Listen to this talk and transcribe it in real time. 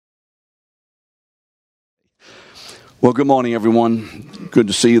Well, good morning, everyone. Good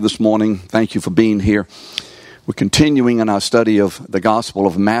to see you this morning. Thank you for being here. We're continuing in our study of the Gospel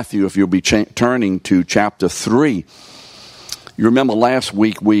of Matthew. If you'll be turning to chapter 3. You remember last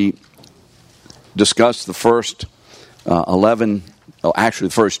week we discussed the first the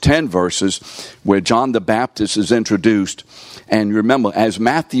first 10 verses where John the Baptist is introduced. And you remember, as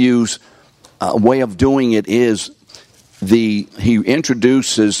Matthew's way of doing it is, he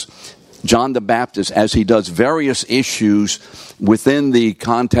introduces John the Baptist as he does various issues within the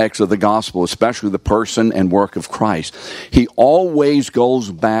context of the gospel, especially the person and work of Christ. He always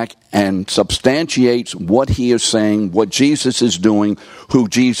goes back and substantiates what he is saying, what Jesus is doing, who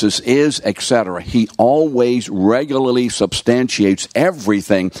Jesus is, etc. He always regularly substantiates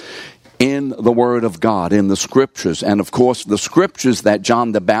everything in the Word of God, in the Scriptures. And of course, the Scriptures that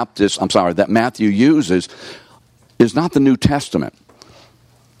that Matthew uses is not the New Testament.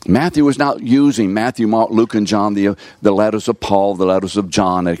 Matthew is not using Matthew, Mark, Luke, and John, the letters of Paul, the letters of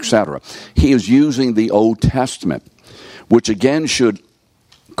John, etc. He is using the Old Testament, which again should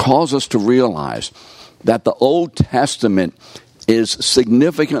cause us to realize that the Old Testament is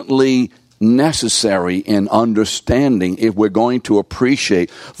significantly necessary in understanding if we're going to appreciate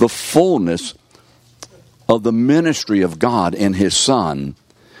the fullness of the ministry of God in His Son,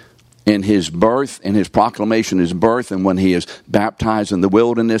 in His birth, in His proclamation, His birth, and when He is baptized in the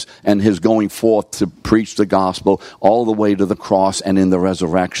wilderness, and His going forth to preach the gospel all the way to the cross and in the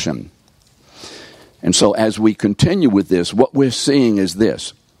resurrection. And so as we continue with this, what we're seeing is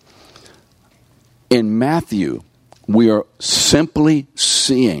this. In Matthew, we are simply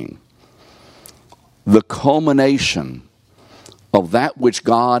seeing the culmination of that which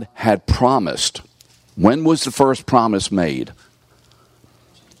God had promised. When was the first promise made?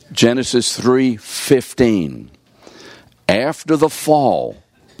 Genesis 3:15. After the fall,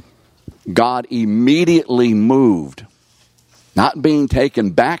 God immediately moved, not being taken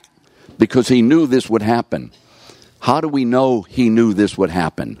back because He knew this would happen. How do we know He knew this would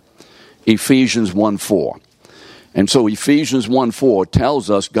happen? Ephesians 1:4. And so Ephesians 1:4 tells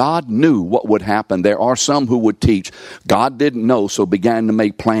us God knew what would happen. There are some who would teach God didn't know, so began to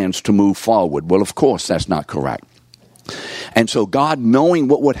make plans to move forward. Well, of course, that's not correct. And so God, knowing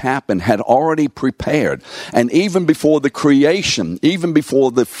what would happen, had already prepared. And even before the creation, even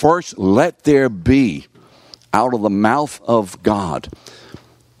before the first let there be out of the mouth of God,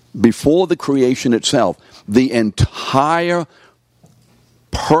 before the creation itself, the entire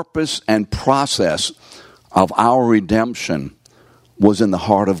purpose and process of our redemption was in the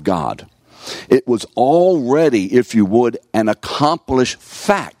heart of God. It was already, if you would, an accomplished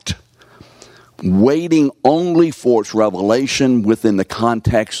fact, waiting only for its revelation within the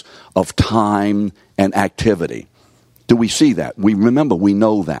context of time and activity. Do we see that? We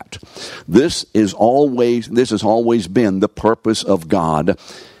know that. This has always been the purpose of God.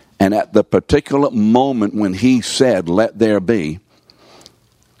 And at the particular moment when He said, "Let there be,"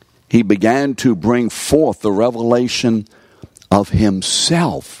 He began to bring forth the revelation of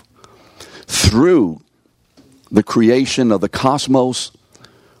Himself through the creation of the cosmos,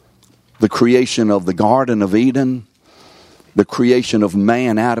 the creation of the Garden of Eden, the creation of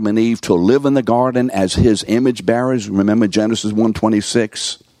man, Adam and Eve, to live in the garden as His image bearers. Remember Genesis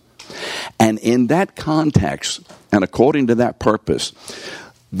 1:26? And in that context, and according to that purpose,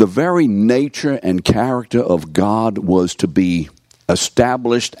 the very nature and character of God was to be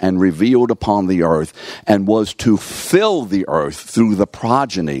established and revealed upon the earth, and was to fill the earth through the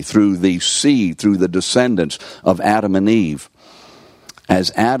progeny, through the seed, through the descendants of Adam and Eve.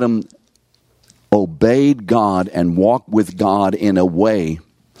 As Adam obeyed God and walked with God in a way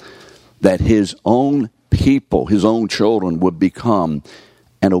that his own people, his own children, would become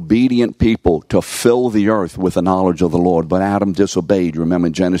an obedient people to fill the earth with the knowledge of the Lord. But Adam disobeyed, remember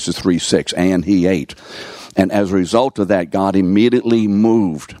Genesis 3:6, and he ate. And as a result of that, God immediately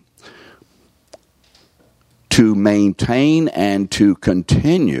moved to maintain and to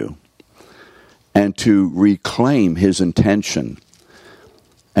continue and to reclaim His intention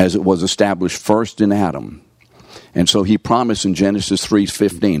as it was established first in Adam. And so He promised in Genesis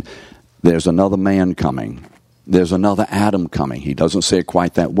 3:15, there's another man coming. There's another Adam coming. He doesn't say it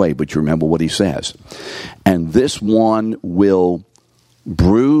quite that way, but you remember what He says. And this one will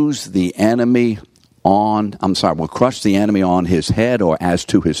crush the enemy on his head, or as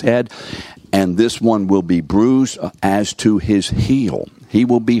to his head. And this one will be bruised as to his heel. He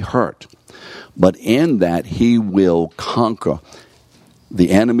will be hurt. But in that He will conquer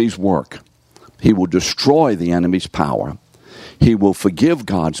the enemy's work. He will destroy the enemy's power. He will forgive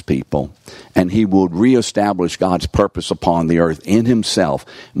God's people, and He will reestablish God's purpose upon the earth in Himself,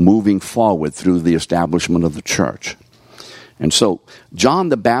 moving forward through the establishment of the church. And so John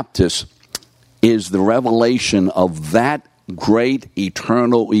the Baptist is the revelation of that great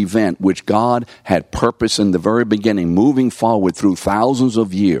eternal event which God had purposed in the very beginning, moving forward through thousands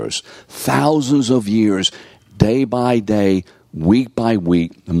of years, day by day, week by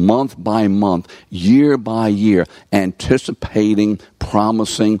week, month by month, year by year, anticipating,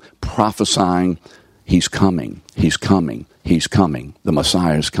 promising, prophesying, he's coming, he's coming, he's coming, the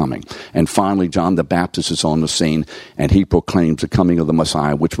Messiah is coming. And finally, John the Baptist is on the scene, and he proclaims the coming of the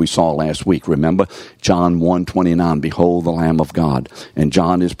Messiah, which we saw last week. Remember, John 1:29, behold the Lamb of God. And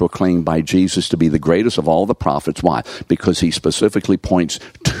John is proclaimed by Jesus to be the greatest of all the prophets. Why? Because he specifically points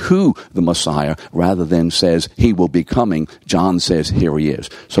to the Messiah rather than says he will be coming. John says, here he is.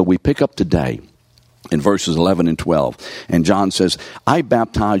 So we pick up today in verses 11 and 12. And John says, I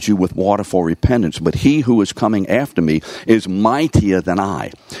baptize you with water for repentance, but he who is coming after me is mightier than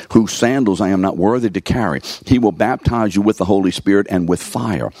I, whose sandals I am not worthy to carry. He will baptize you with the Holy Spirit and with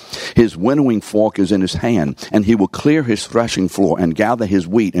fire. His winnowing fork is in his hand, and he will clear his threshing floor and gather his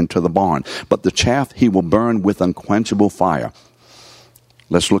wheat into the barn. But the chaff he will burn with unquenchable fire.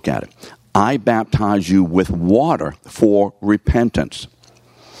 Let's look at it. I baptize you with water for repentance.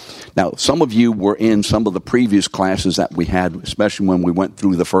 Now, some of you were in some of the previous classes that we had, especially when we went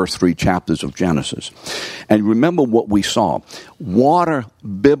through the first 3 chapters of Genesis. And remember what we saw. Water,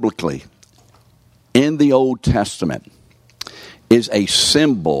 biblically, in the Old Testament, is a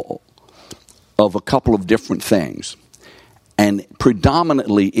symbol of a couple of different things. And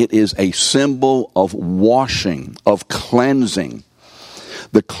predominantly, it is a symbol of washing, of cleansing.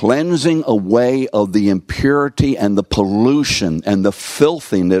 The cleansing away of the impurity and the pollution and the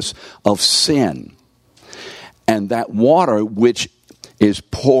filthiness of sin. And that water which is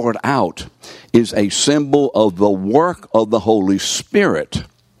poured out is a symbol of the work of the Holy Spirit,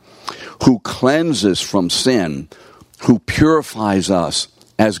 who cleanses from sin, who purifies us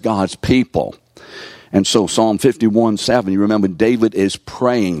as God's people. And so Psalm 51:7, you remember David is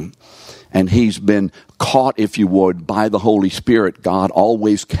praying, and he's been caught, if you would, by the Holy Spirit. God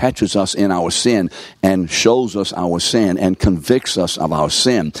always catches us in our sin and shows us our sin and convicts us of our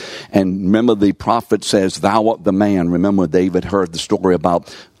sin. And remember, the prophet says, thou art the man. Remember, David heard the story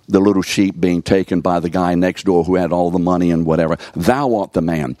about the little sheep being taken by the guy next door who had all the money and whatever. Thou art the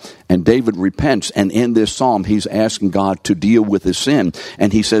man. And David repents. And in this psalm, he's asking God to deal with his sin.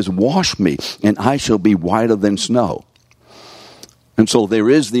 And he says, wash me, and I shall be whiter than snow. And so there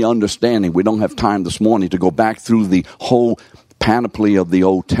is the understanding. We don't have time this morning to go back through the whole panoply of the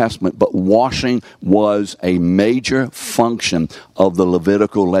Old Testament, but washing was a major function of the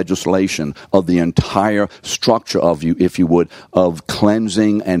Levitical legislation, of the entire structure of you, if you would, of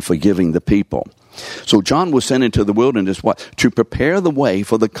cleansing and forgiving the people. So John was sent into the wilderness, what? To prepare the way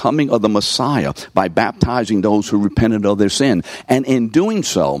for the coming of the Messiah by baptizing those who repented of their sin. And in doing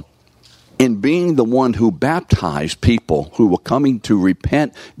so, in being the one who baptized people who were coming to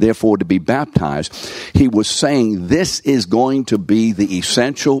repent, therefore to be baptized, he was saying this is going to be the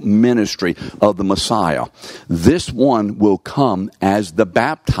essential ministry of the Messiah. This one will come as the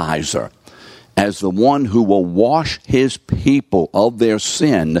baptizer, as the one who will wash his people of their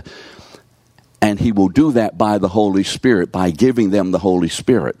sin, and he will do that by the Holy Spirit, by giving them the Holy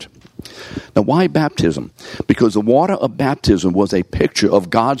Spirit. Now, why baptism? Because the water of baptism was a picture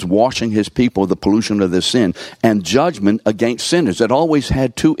of God's washing his people of the pollution of their sin and judgment against sinners. It always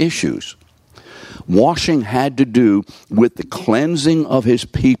had 2 issues. Washing had to do with the cleansing of his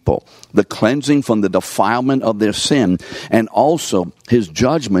people, the cleansing from the defilement of their sin, and also his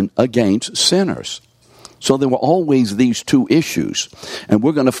judgment against sinners. So there were always these 2 issues. And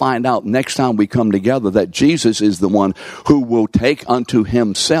we're going to find out next time we come together that Jesus is the one who will take unto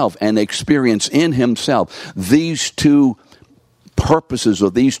himself and experience in himself these 2 purposes,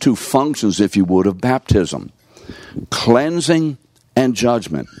 or these 2 functions, if you would, of baptism. Cleansing and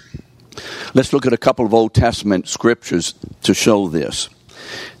judgment. Let's look at a couple of Old Testament scriptures to show this.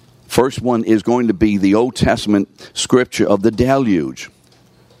 First one is going to be the Old Testament scripture of the deluge.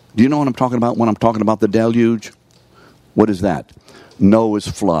 Do you know what I'm talking about when I'm talking about the deluge? What is that? Noah's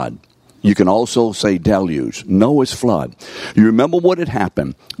flood. You can also say deluge. Noah's flood. You remember what had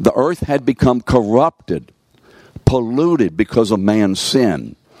happened? The earth had become corrupted, polluted because of man's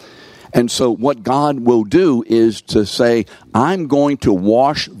sin. And so what God will do is to say, I'm going to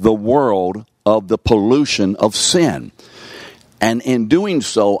wash the world of the pollution of sin. And in doing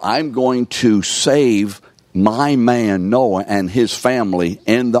so, I'm going to save my man Noah and his family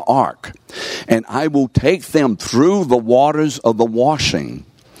in the ark. And I will take them through the waters of the washing.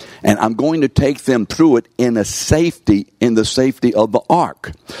 And I'm going to take them through it in the safety of the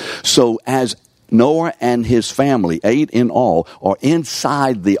ark. So as Noah and his family, 8 in all, are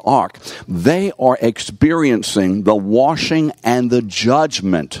inside the ark. They are experiencing the washing and the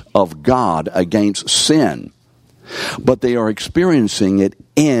judgment of God against sin. But they are experiencing it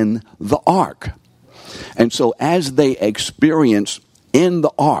in the ark. And so as they experience in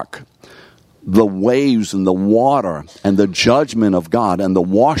the ark the waves and the water and the judgment of God and the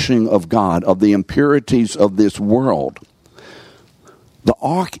washing of God of the impurities of this world, the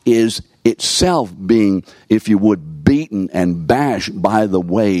ark is itself being, if you would, beaten and bashed by the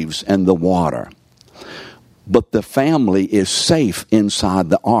waves and the water. But the family is safe inside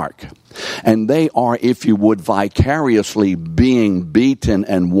the ark. And they are, if you would, vicariously being beaten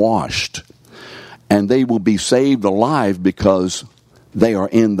and washed. And they will be saved alive because they are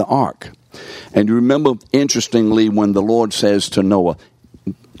in the ark. And you remember, interestingly, when the Lord says to Noah,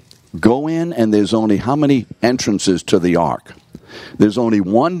 go in, and there's only how many entrances to the ark? There's only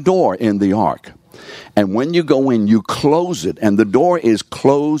one door in the ark. And when you go in, you close it, and the door is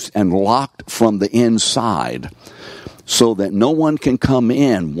closed and locked from the inside so that no one can come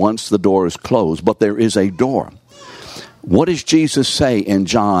in once the door is closed. But there is a door. What does Jesus say in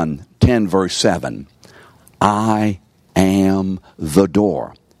John 10, verse 7? I am the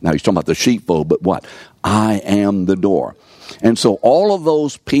door. Now, he's talking about the sheepfold, but what? I am the door. And so all of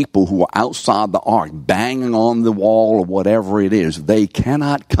those people who are outside the ark, banging on the wall or whatever it is, they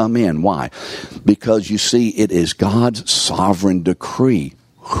cannot come in. Why? Because, you see, it is God's sovereign decree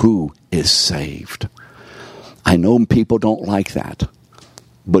who is saved. I know people don't like that.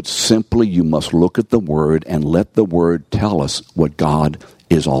 But simply you must look at the Word and let the Word tell us what God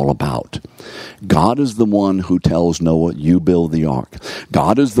is all about. God is the one who tells Noah, you build the ark.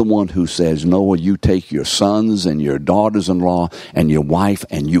 God is the one who says, Noah, you take your sons and your daughters-in-law and your wife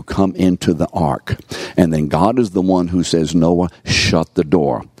and you come into the ark. And then God is the one who says, Noah, shut the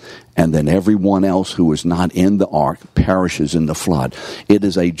door. And then everyone else who is not in the ark perishes in the flood. It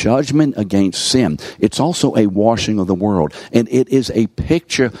is a judgment against sin. It's also a washing of the world. And it is a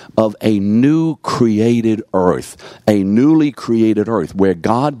picture of a new created earth, a newly created earth, where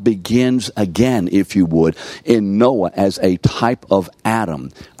God begins again, if you would, in Noah as a type of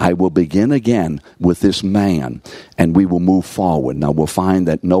Adam. I will begin again with this man, and we will move forward. Now, we'll find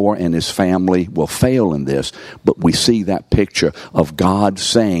that Noah and his family will fail in this, but we see that picture of God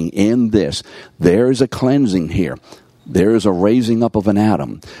saying, in this, there is a cleansing here. There is a raising up of an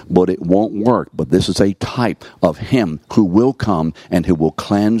Adam, but it won't work. But this is a type of him who will come and who will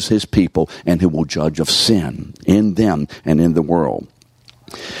cleanse his people and who will judge of sin in them and in the world.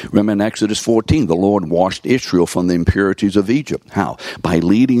 Remember in Exodus 14, the Lord washed Israel from the impurities of Egypt. How? By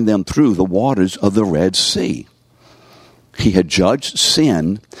leading them through the waters of the Red Sea. He had judged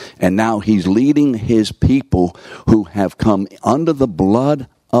sin, and now he's leading his people who have come under the blood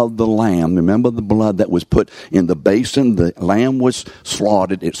of the lamb. Remember the blood that was put in the basin? The lamb was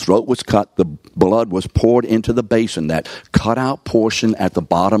slaughtered. Its throat was cut. The blood was poured into the basin, that cut out portion at the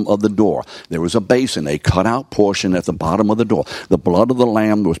bottom of the door. There was a basin, a cut out portion at the bottom of the door. The blood of the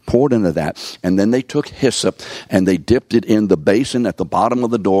lamb was poured into that. And then they took hyssop and they dipped it in the basin at the bottom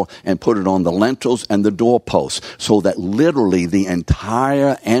of the door and put it on the lintels and the doorposts, so that literally the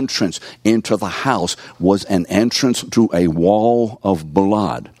entire entrance into the house was an entrance to a wall of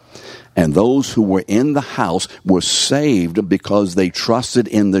blood. And those who were in the house were saved because they trusted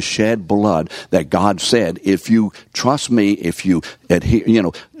in the shed blood that God said, if you trust me, if you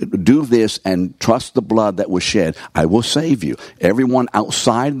adhere, do this and trust the blood that was shed, I will save you. Everyone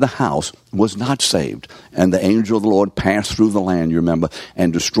outside the house was not saved. And the angel of the Lord passed through the land, you remember,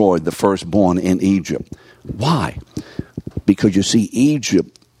 and destroyed the firstborn in Egypt. Why? Because you see,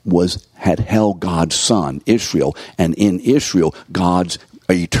 Egypt had held God's son, Israel, and in Israel, God's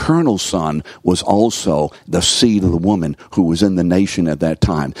eternal son was also the seed of the woman who was in the nation at that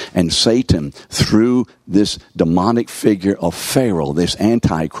time. And Satan, through this demonic figure of Pharaoh, this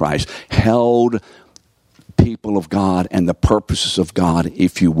Antichrist, held people of God and the purposes of God,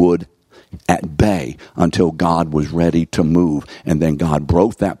 if you would, at bay until God was ready to move. And then God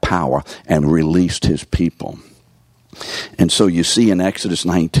broke that power and released his people. And so you see in Exodus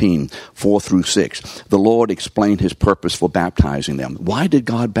 19, 4 through 6, the Lord explained his purpose for baptizing them. Why did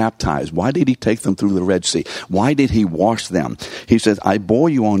God baptize? Why did he take them through the Red Sea? Why did he wash them? He says, I bore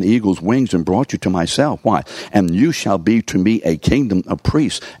you on eagle's wings and brought you to myself. Why? And you shall be to me a kingdom of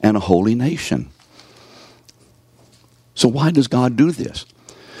priests and a holy nation. So why does God do this?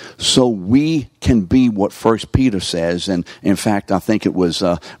 So we can be what 1 Peter says, and in fact, I think it was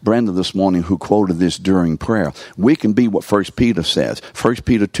Brenda this morning who quoted this during prayer. We can be what 1 Peter says, 1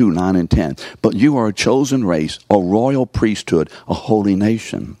 Peter 2, 9 and 10. But you are a chosen race, a royal priesthood, a holy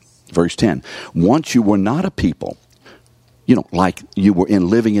nation. Verse 10, once you were not a people, like you were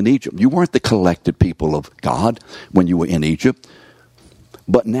living in Egypt. You weren't the collected people of God when you were in Egypt,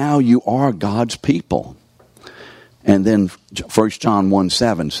 but now you are God's people. And then 1 John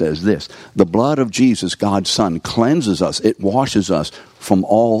 1:7 says this, the blood of Jesus, God's Son, cleanses us. It washes us from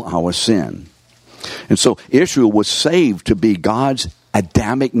all our sin. And so Israel was saved to be God's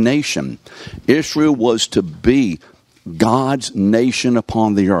Adamic nation. Israel was to be God's nation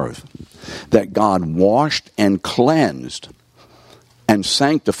upon the earth, that God washed and cleansed and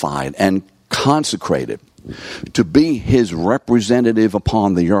sanctified and consecrated to be his representative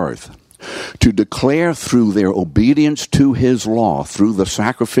upon the earth, to declare through their obedience to his law, through the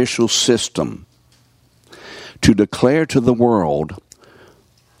sacrificial system, to declare to the world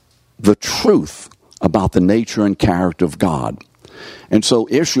the truth about the nature and character of God. And so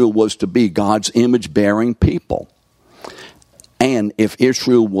Israel was to be God's image-bearing people. And if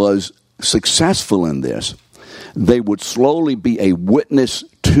Israel was successful in this, they would slowly be a witness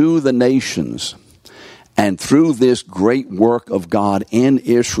to the nations. And through this great work of God in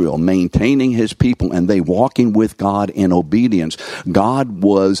Israel, maintaining his people and they walking with God in obedience, God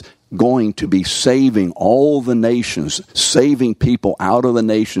was going to be saving all the nations, saving people out of the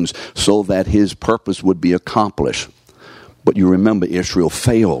nations so that his purpose would be accomplished. But you remember, Israel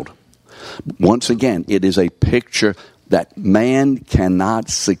failed. Once again, it is a picture that man cannot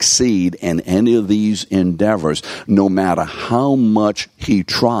succeed in any of these endeavors, no matter how much he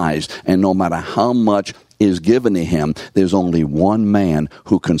tries and no matter how much is given to him. There's only one man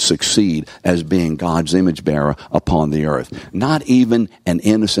who can succeed as being God's image bearer upon the earth. Not even an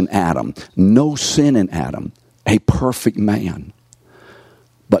innocent Adam. No sin in Adam. A perfect man.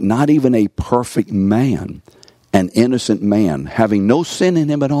 But not even a perfect man. An innocent man, having no sin in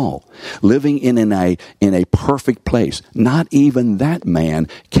him at all, living in a perfect place. Not even that man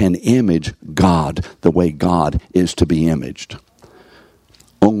can image God the way God is to be imaged.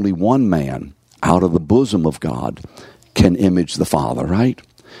 Only one man out of the bosom of God can image the Father, right?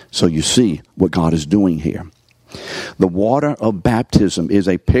 So you see what God is doing here. The water of baptism is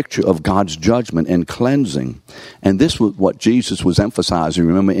a picture of God's judgment and cleansing. And this was what Jesus was emphasizing,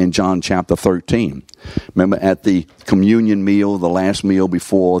 remember, in John chapter 13. Remember at the communion meal, the last meal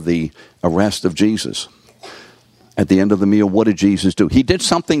before the arrest of Jesus. At the end of the meal, what did Jesus do? He did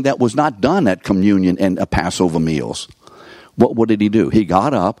something that was not done at communion and Passover meals. What did he do? He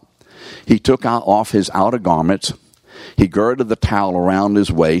got up, he took off his outer garments, he girded the towel around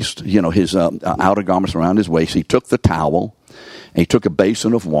his waist, his outer garments around his waist. He took the towel, and he took a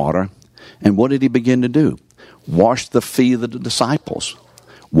basin of water, and what did he begin to do? Wash the feet of the disciples.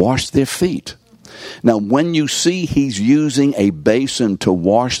 Wash their feet. Now, when you see he's using a basin to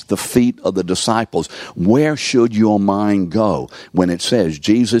wash the feet of the disciples, where should your mind go when it says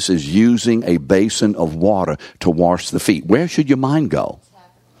Jesus is using a basin of water to wash the feet? Where should your mind go?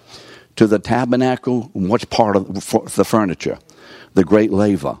 To the tabernacle. What's part of the furniture? The great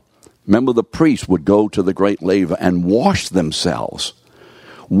laver. Remember, the priests would go to the great laver and wash themselves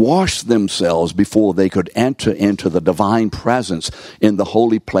before they could enter into the divine presence in the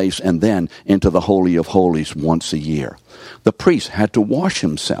holy place and then into the Holy of Holies once a year. The priest had to wash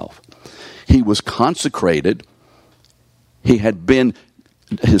himself. He was consecrated.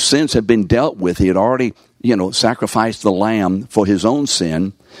 His sins had been dealt with. He had already, sacrificed the lamb for his own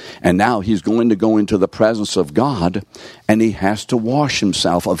sin. And now he's going to go into the presence of God, and he has to wash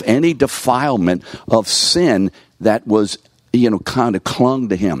himself of any defilement of sin that was, kind of clung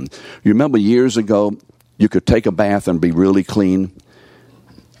to him. You remember years ago, you could take a bath and be really clean,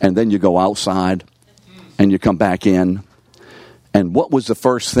 and then you go outside, and you come back in. And what was the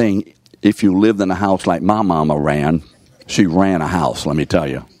first thing, if you lived in a house like my mama ran? She ran a house, let me tell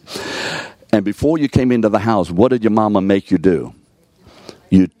you. And before you came into the house, what did your mama make you do?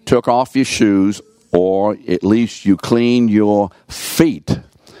 You took off your shoes, or at least you cleaned your feet.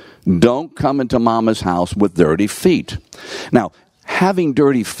 Don't come into mama's house with dirty feet. Now, having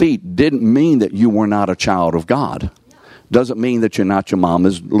dirty feet didn't mean that you were not a child of God. Doesn't mean that you're not your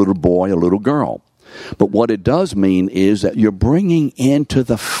mama's little boy or little girl. But what it does mean is that you're bringing into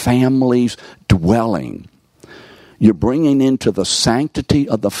the family's dwelling. You're bringing into the sanctity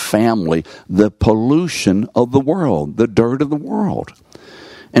of the family the pollution of the world, the dirt of the world.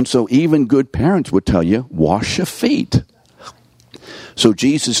 And so even good parents would tell you, wash your feet. So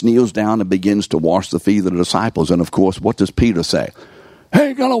Jesus kneels down and begins to wash the feet of the disciples. And of course, what does Peter say? Hey,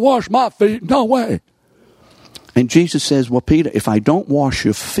 ain't gonna wash my feet, no way. And Jesus says, well, Peter, if I don't wash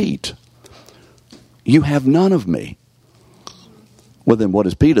your feet, you have none of me. Well, then what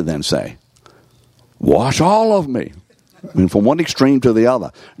does Peter then say? Wash all of me. And from one extreme to the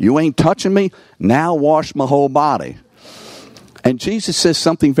other. You ain't touching me, now wash my whole body. And Jesus says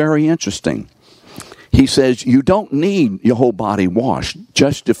something very interesting. He says, you don't need your whole body washed,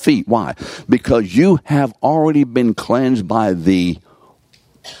 just your feet. Why? Because you have already been cleansed by the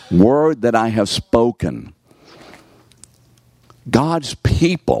word that I have spoken. God's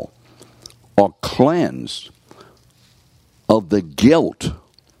people are cleansed of the guilt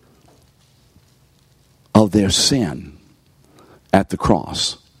of their sin at the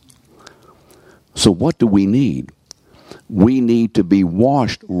cross. So what do we need? We need to be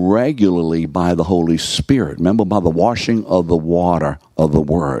washed regularly by the Holy Spirit. Remember, by the washing of the water of the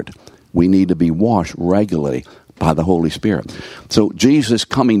Word. We need to be washed regularly by the Holy Spirit. So Jesus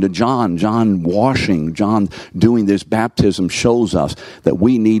coming to John washing, John doing this baptism shows us that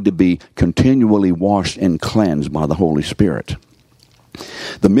we need to be continually washed and cleansed by the Holy Spirit.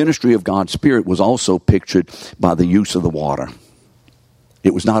 The ministry of God's Spirit was also pictured by the use of the water.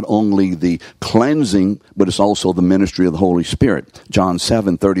 It was not only the cleansing, but it's also the ministry of the Holy Spirit. John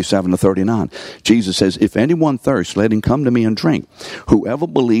 7:37-39. Jesus says, if anyone thirsts, let him come to me and drink. Whoever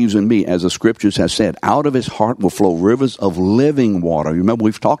believes in me, as the scriptures have said, out of his heart will flow rivers of living water. Remember,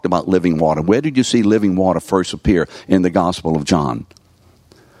 we've talked about living water. Where did you see living water first appear in the Gospel of John?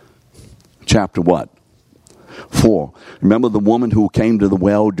 Chapter what? 4. Remember the woman who came to the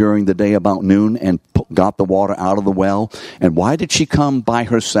well during the day about noon and got the water out of the well? And why did she come by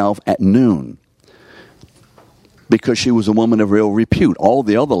herself at noon? Because she was a woman of real repute. All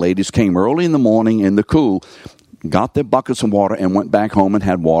the other ladies came early in the morning in the cool, got their buckets of water, and went back home and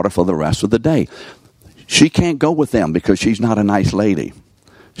had water for the rest of the day. She can't go with them because she's not a nice lady.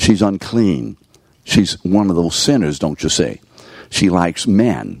 She's unclean. She's one of those sinners, don't you see? She likes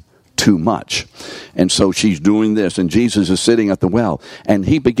men too much. And so she's doing this, and Jesus is sitting at the well, and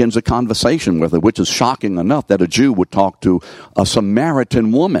he begins a conversation with her, which is shocking enough that a Jew would talk to a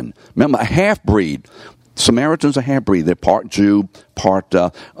Samaritan woman. Remember, a half-breed. Samaritans are half-breed. They're part Jew, part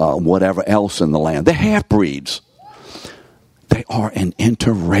whatever else in the land. They're half-breeds. They are an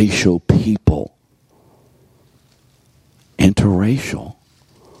interracial people. Interracial.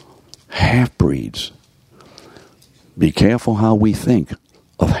 Half-breeds. Be careful how we think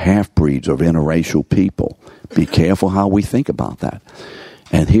of half-breeds, of interracial people. Be careful how we think about that.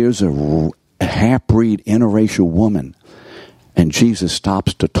 And here's a half-breed interracial woman, and Jesus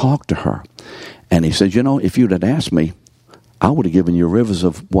stops to talk to her. And he says, if you'd had asked me, I would have given you rivers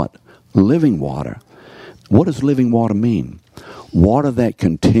of what? Living water. What does living water mean? Water that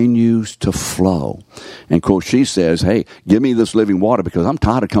continues to flow. And of course she says, hey, give me this living water because I'm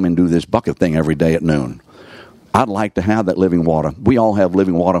tired of coming and do this bucket thing every day at noon. I'd like to have that living water. We all have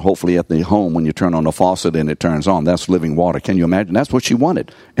living water, hopefully, at the home when you turn on the faucet and it turns on. That's living water. Can you imagine? That's what she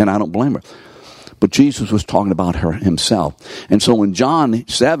wanted, and I don't blame her. But Jesus was talking about her himself. And so in John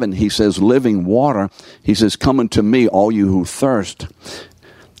 7, he says, living water, he says, come unto me, all you who thirst,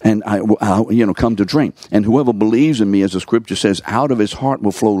 and I'll come to drink. And whoever believes in me, as the scripture says, out of his heart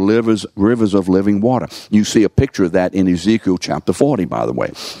will flow rivers of living water. You see a picture of that in Ezekiel chapter 40, by the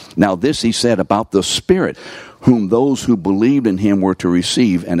way. Now this he said about the Spirit, whom those who believed in him were to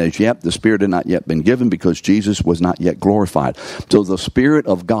receive, and as yet the Spirit had not yet been given because Jesus was not yet glorified. So the Spirit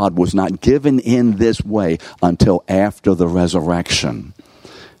of God was not given in this way until after the resurrection.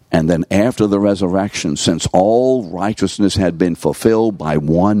 And then after the resurrection, since all righteousness had been fulfilled by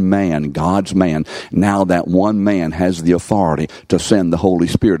one man, God's man, now that one man has the authority to send the Holy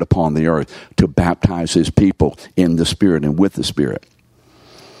Spirit upon the earth to baptize his people in the Spirit and with the Spirit.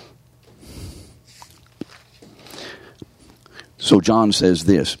 So John says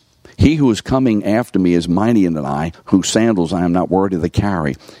this, he who is coming after me is mightier than I, whose sandals I am not worthy to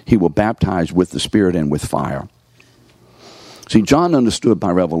carry. He will baptize with the Spirit and with fire. See, John understood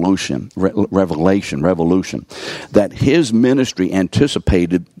by revelation, that his ministry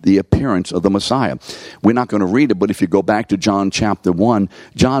anticipated the appearance of the Messiah. We're not going to read it, but if you go back to John chapter 1,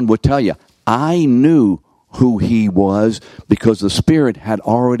 John would tell you, I knew who he was because the Spirit had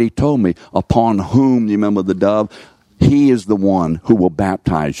already told me upon whom, you remember the dove? He is the one who will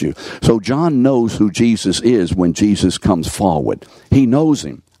baptize you. So John knows who Jesus is when Jesus comes forward. He knows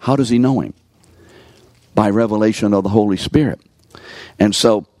him. How does he know him? By revelation of the Holy Spirit. And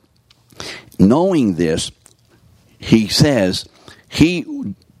so, knowing this, he says,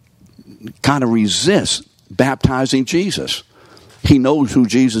 he kind of resists baptizing Jesus. He knows who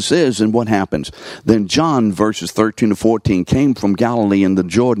Jesus is, and what happens? Then John, verses 13 to 14, came from Galilee in the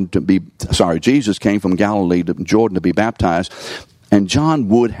Jordan Jesus came from Galilee to Jordan to be baptized. And John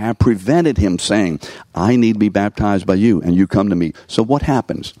would have prevented him saying, I need to be baptized by you, and you come to me. So what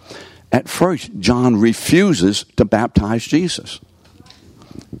happens? at first, John refuses to baptize Jesus.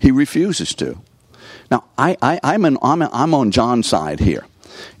 He refuses to. Now, I'm on John's side here.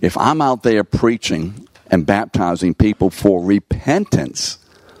 If I'm out there preaching and baptizing people for repentance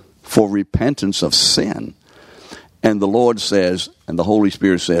of sin, and the Lord says, and the Holy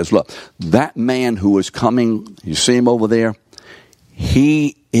Spirit says, look, that man who is coming, you see him over there?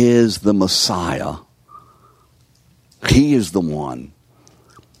 He is the Messiah. He is the one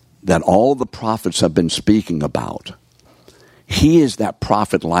that all the prophets have been speaking about. He is that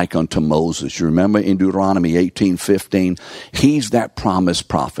prophet like unto Moses. You remember in Deuteronomy 18:15? He's that promised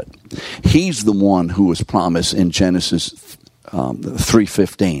prophet. He's the one who was promised in Genesis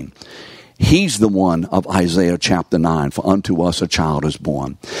 3:15. He's the one of Isaiah chapter 9, for unto us a child is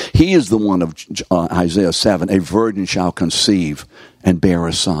born. He is the one of Isaiah 7, a virgin shall conceive and bear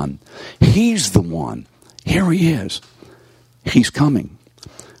a son. He's the one. Here he is. He's coming.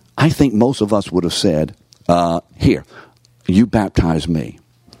 I think most of us would have said, here, you baptize me.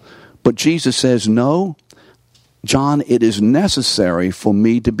 But Jesus says, no, John, it is necessary for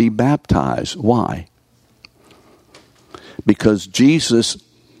me to be baptized. Why? Because Jesus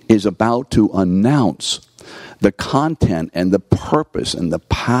is about to announce the content and the purpose and the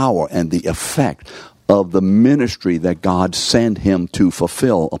power and the effect of the ministry that God sent him to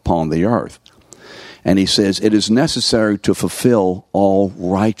fulfill upon the earth. And he says, it is necessary to fulfill all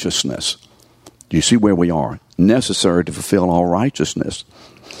righteousness. Do you see where we are? Necessary to fulfill all righteousness.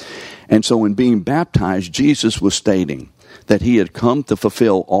 And so in being baptized, Jesus was stating that he had come to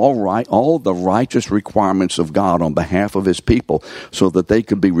fulfill all the righteous requirements of God on behalf of his people so that they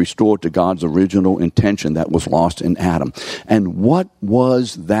could be restored to God's original intention that was lost in Adam. And what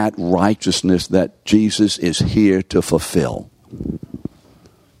was that righteousness that Jesus is here to fulfill?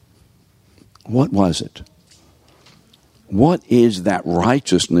 What was it? What is that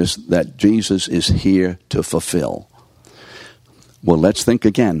righteousness that Jesus is here to fulfill? Well, let's think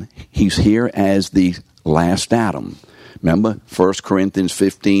again. He's here as the last Adam. Remember, 1 Corinthians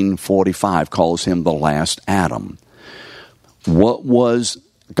 15:45 calls him the last Adam. What was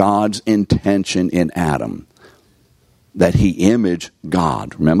God's intention in Adam? That he imaged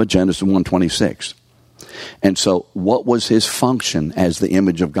God. Remember Genesis 1:26. And so what was his function as the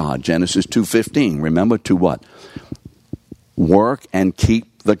image of God? Genesis 2:15. Remember, to what? Work and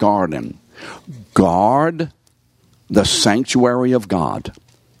keep the garden. Guard the sanctuary of God,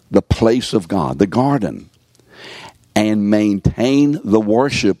 the place of God, the garden, and maintain the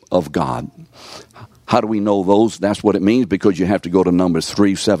worship of God. How do we know those? That's what it means, because you have to go to Numbers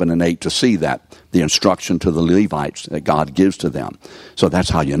 3, 7, and 8 to see that, the instruction to the Levites that God gives to them. So that's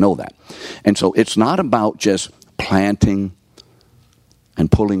how you know that. And so it's not about just planting and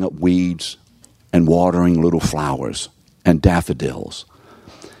pulling up weeds and watering little flowers and daffodils.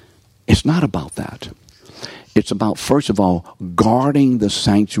 It's not about that. It's about, first of all, guarding the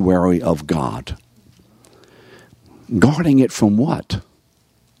sanctuary of God. Guarding it from what?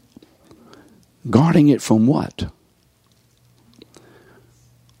 Guarding it from what?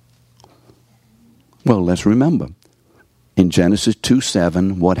 Well, let's remember. In Genesis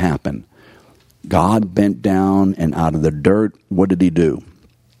 2:7, what happened? God bent down, and out of the dirt, what did he do?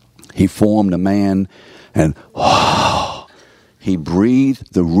 He formed a man, and he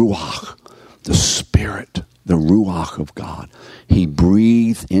breathed the Ruach, the Spirit, the Ruach of God. He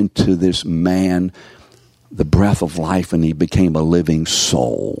breathed into this man the breath of life, and he became a living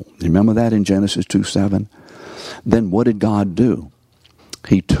soul. Remember that in Genesis 2:7? Then what did God do?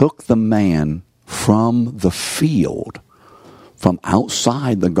 He took the man from the field, from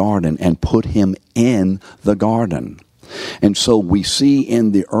outside the garden, and put him in the garden. And so we see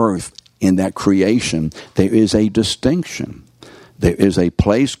in the earth, in that creation, there is a distinction. There is a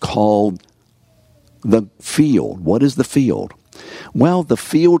place called the field. What is the field? Well, the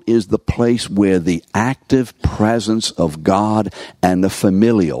field is the place where the active presence of God and the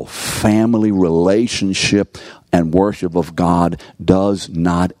familial, family relationship and worship of God does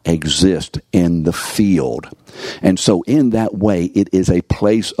not exist in the field. And so in that way, it is a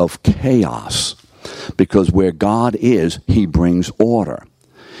place of chaos, because where God is, he brings order.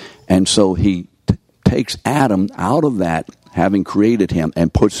 And so he takes Adam out of that, having created him,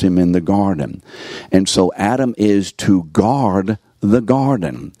 and puts him in the garden. And so Adam is to guard the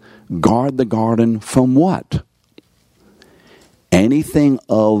garden. Guard the garden from what? Anything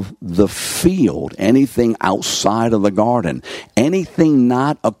of the field, anything outside of the garden, anything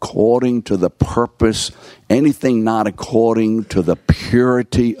not according to the purpose, anything not according to the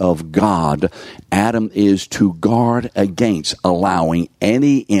purity of God, Adam is to guard against allowing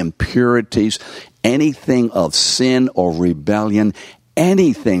any impurities, anything of sin or rebellion,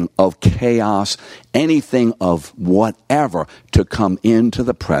 anything of chaos, anything of whatever to come into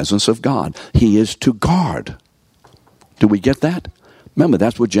the presence of God. He is to guard. Do we get that? Remember,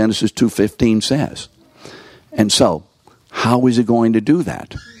 that's what Genesis 2:15 says. And so, how is he going to do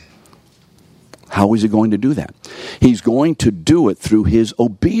that? How is he going to do that? He's going to do it through his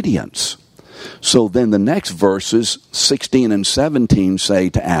obedience. So then the next verses, 16 and 17, say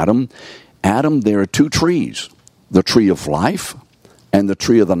to Adam, Adam, there are two trees, the tree of life and the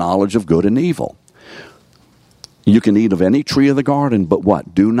tree of the knowledge of good and evil. You can eat of any tree of the garden, but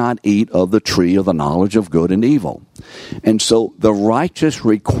what? Do not eat of the tree of the knowledge of good and evil. And so the righteous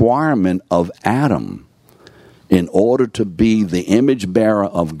requirement of Adam, in order to be the image bearer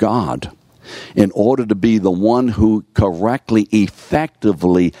of God, in order to be the one who correctly,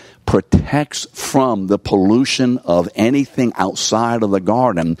 effectively protects from the pollution of anything outside of the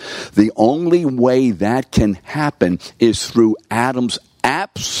garden, the only way that can happen is through Adam's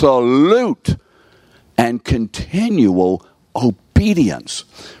absolute and continual obedience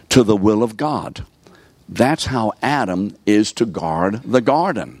to the will of God. That's how Adam is to guard the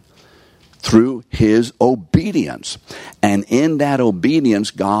garden, through his obedience. And in that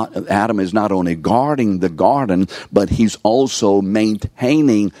obedience, Adam is not only guarding the garden, but he's also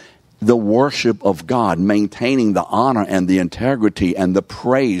maintaining the worship of God, maintaining the honor and the integrity and the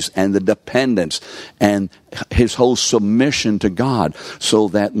praise and the dependence and his whole submission to God, so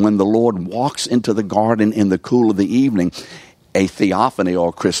that when the Lord walks into the garden in the cool of the evening, a theophany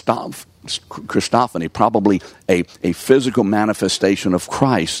or Christophany, probably a physical manifestation of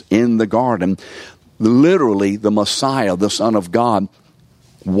Christ in the garden, literally the Messiah, the Son of God,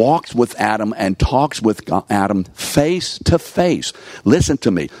 walks with Adam and talks with Adam face to face. Listen to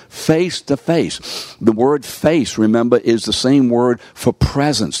me, face to face. The word face, remember, is the same word for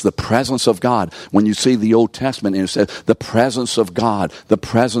presence, the presence of God. When you see the Old Testament and it says the presence of God, the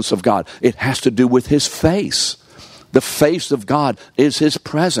presence of God, it has to do with his face. The face of God is his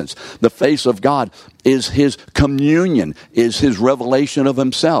presence. The face of God is his communion, is his revelation of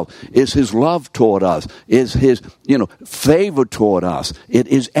himself, is his love toward us, is his, favor toward us. It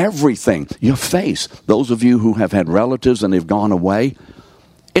is everything. Your face. Those of you who have had relatives and they've gone away,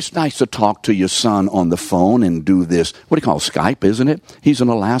 it's nice to talk to your son on the phone and do this. What do you call it? Skype, isn't it? He's in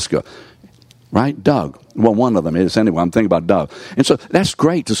Alaska. Right? Doug. Well, one of them is. Anyway, I'm thinking about Doug. And so that's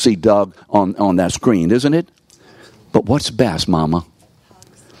great to see Doug on that screen, isn't it? But what's best, Mama?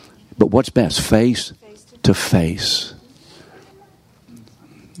 But what's best? Face to face.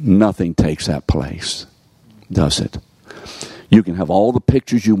 Nothing takes that place, does it? You can have all the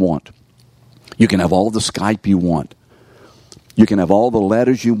pictures you want. You can have all the Skype you want. You can have all the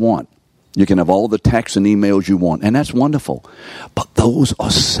letters you want. You can have all the texts and emails you want. And that's wonderful. But those are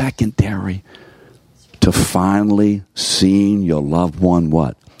secondary to finally seeing your loved one,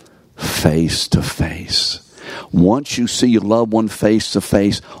 what? Face to face. Once you see your loved one face to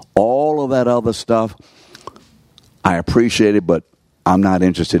face, all of that other stuff, I appreciate it, but I'm not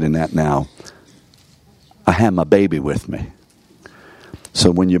interested in that now. I have my baby with me.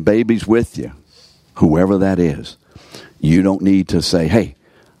 So when your baby's with you, whoever that is, you don't need to say, hey,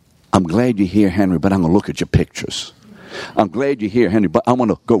 I'm glad you're here, Henry, but I'm going to look at your pictures. I'm glad you're here, Henry, but I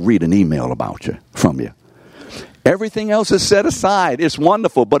want to go read an email about you, from you. Everything else is set aside. It's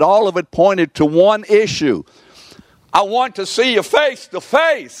wonderful, but all of it pointed to one issue. I want to see you face to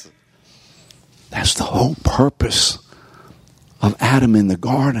face. That's the whole purpose of Adam in the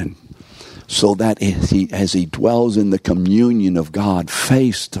garden. So that as he dwells in the communion of God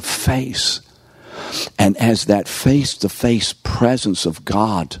face to face, and as that face to face presence of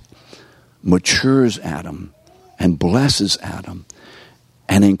God matures Adam and blesses Adam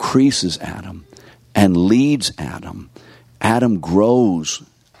and increases Adam and leads Adam, Adam grows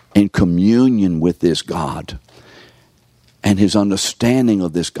in communion with this God. And his understanding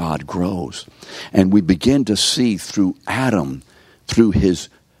of this God grows. And we begin to see through Adam, through his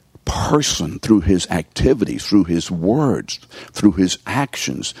person, through his activities, through his words, through his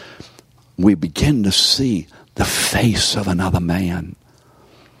actions, we begin to see the face of another man.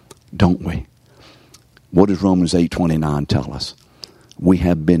 Don't we? What does Romans 8:29 tell us? We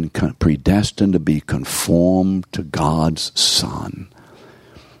have been predestined to be conformed to God's Son.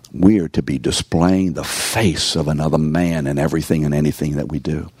 We are to be displaying the face of another man in everything and anything that we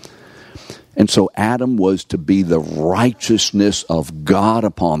do. And so Adam was to be the righteousness of God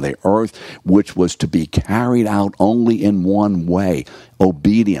upon the earth, which was to be carried out only in one way,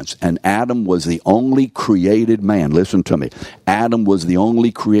 obedience. And Adam was the only created man. Listen to me. Adam was the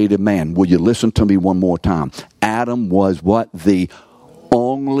only created man. Will you listen to me one more time? Adam was what? The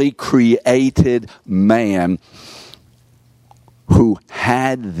only created man who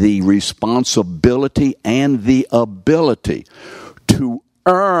had the responsibility and the ability to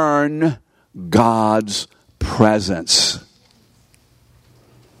earn God's presence.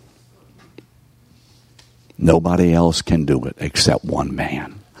 Nobody else can do it except one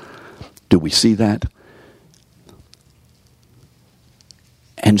man. Do we see that?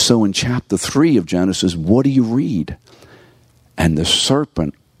 And so in chapter 3 of Genesis, what do you read? And the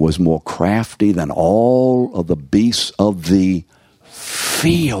serpent was more crafty than all of the beasts of the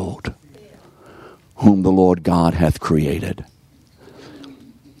field, whom the Lord God hath created.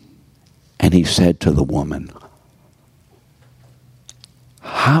 And he said to the woman,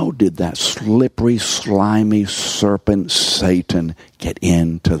 how did that slippery, slimy serpent Satan get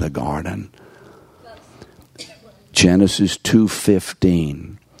into the garden? Genesis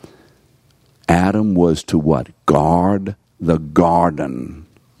 2:15. Adam was to what? Guard the garden.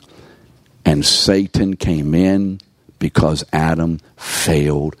 And Satan came in because Adam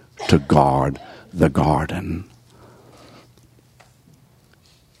failed to guard the garden.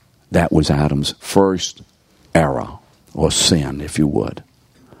 That was Adam's first error, or sin, if you would.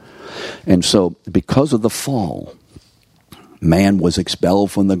 And so, because of the fall, man was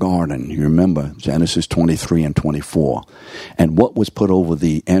expelled from the garden. You remember Genesis 23 and 24. And what was put over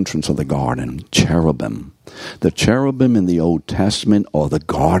the entrance of the garden? Cherubim. The cherubim in the Old Testament are the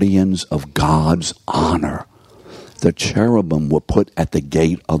guardians of God's honor. The cherubim were put at the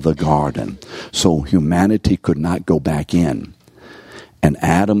gate of the garden, so humanity could not go back in. And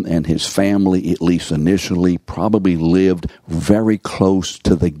Adam and his family, at least initially, probably lived very close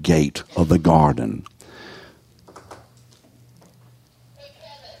to the gate of the garden.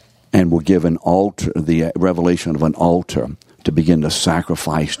 And were given the revelation of an altar to begin to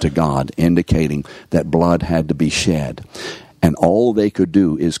sacrifice to God, indicating that blood had to be shed. And all they could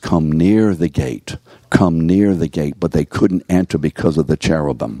do is come near the gate, but they couldn't enter because of the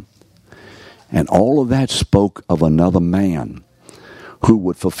cherubim. And all of that spoke of another man who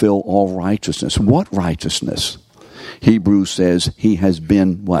would fulfill all righteousness. What righteousness? Hebrews says he has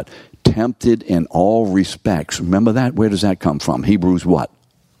been, what? Tempted in all respects. Remember that? Where does that come from? Hebrews what?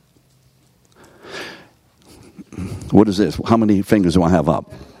 What is this? How many fingers do I have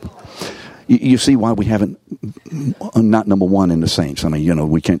up? You see why we haven't, not number one in the saints. I mean,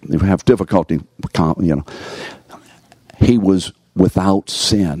 we have difficulty, He was without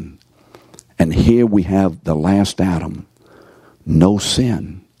sin. And here we have the last Adam. No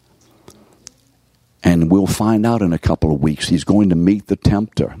sin. And we'll find out in a couple of weeks. He's going to meet the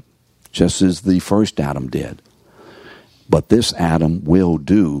tempter, just as the first Adam did. But this Adam will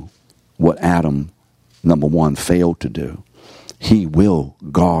do what Adam, number one, failed to do. He will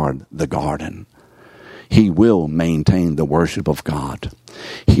guard the garden. He will maintain the worship of God.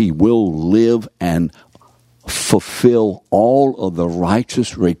 He will live and fulfill all of the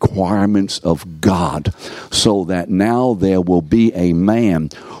righteous requirements of God, so that now there will be a man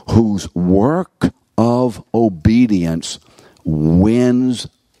whose work of obedience wins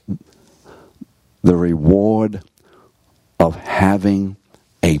the reward of having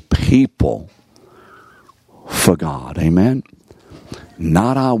a people for God. Amen?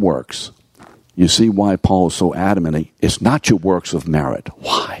 Not our works. You see why Paul is so adamant. It's not your works of merit.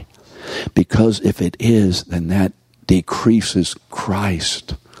 Why? Because if it is, then that decreases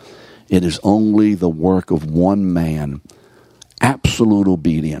Christ. It is only the work of one man. Absolute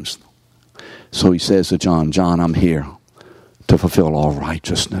obedience. So he says to John, I'm here to fulfill all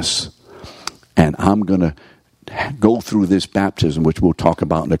righteousness. And I'm going to go through this baptism, which we'll talk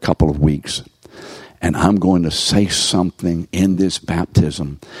about in a couple of weeks. And I'm going to say something in this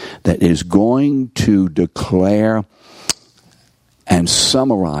baptism that is going to declare and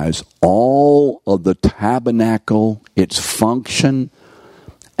summarize all of the tabernacle, its function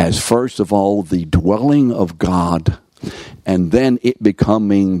as, first of all, the dwelling of God, and then it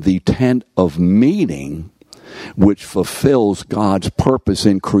becoming the tent of meeting, which fulfills God's purpose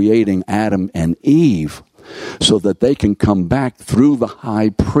in creating Adam and Eve, so that they can come back through the high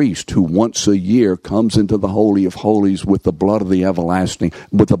priest who once a year comes into the Holy of Holies with the blood of the everlasting,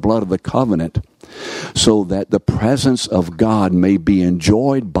 with the blood of the covenant, so that the presence of God may be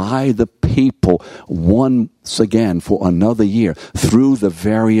enjoyed by the people once again for another year through the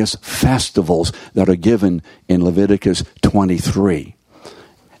various festivals that are given in Leviticus 23.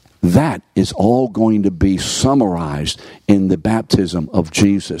 That is all going to be summarized in the baptism of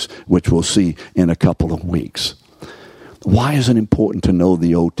Jesus, which we'll see in a couple of weeks. Why is it important to know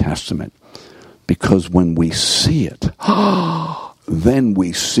the Old Testament? Because when we see it, then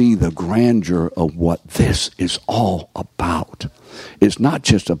we see the grandeur of what this is all about. It's not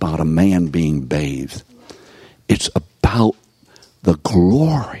just about a man being bathed. It's about the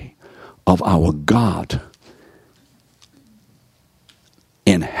glory of our God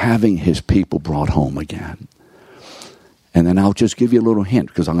in having his people brought home again. And then I'll just give you a little hint,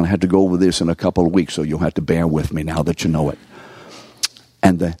 because I'm going to have to go over this in a couple of weeks, so you'll have to bear with me now that you know it.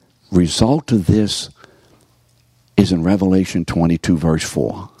 And the result of this is in Revelation 22, verse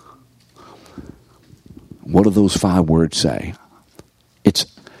 4. What do those 5 words say? It's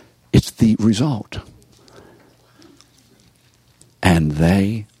the result. And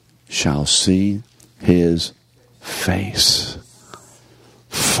they shall see his face.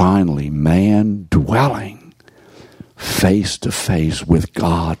 Finally, man dwelling face to face with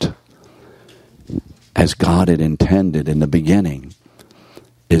God, as God had intended in the beginning,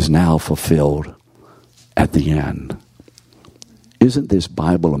 is now fulfilled at the end. Isn't this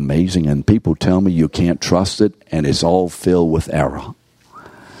Bible amazing? And people tell me you can't trust it, and it's all filled with error.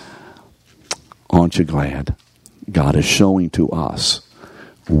 Aren't you glad? God is showing to us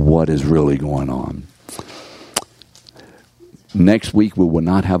what is really going on. Next week we will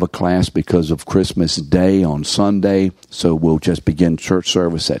not have a class because of Christmas Day on Sunday, so we'll just begin church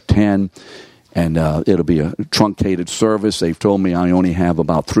service at 10. And it'll be a truncated service. They've told me I only have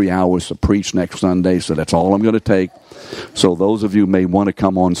about 3 hours to preach next Sunday, so that's all I'm going to take. So those of you may want to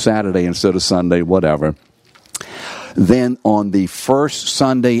come on Saturday instead of Sunday, whatever. Then on the first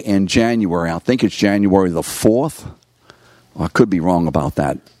Sunday in January, I think it's January the 4th. I could be wrong about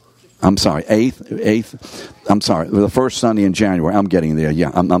that. I'm sorry, 8th. I'm sorry, the first Sunday in January. I'm getting there.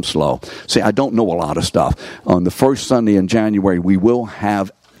 Yeah, I'm slow. See, I don't know a lot of stuff. On the first Sunday in January, we will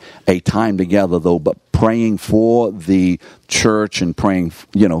have a time together, though, but praying for the church and praying,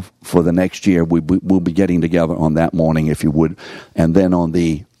 for the next year. We'll be getting together on that morning, if you would. And then on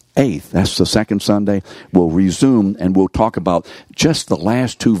the 8th, that's the second Sunday, we'll resume and we'll talk about just the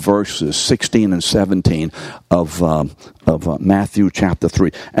last 2 verses, 16 and 17 of Matthew chapter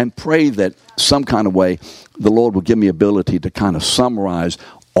 3. And pray that some kind of way the Lord will give me ability to kind of summarize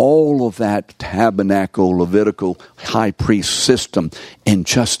all of that tabernacle, Levitical high priest system in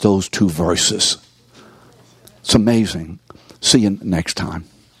just those 2 verses. It's amazing. See you next time.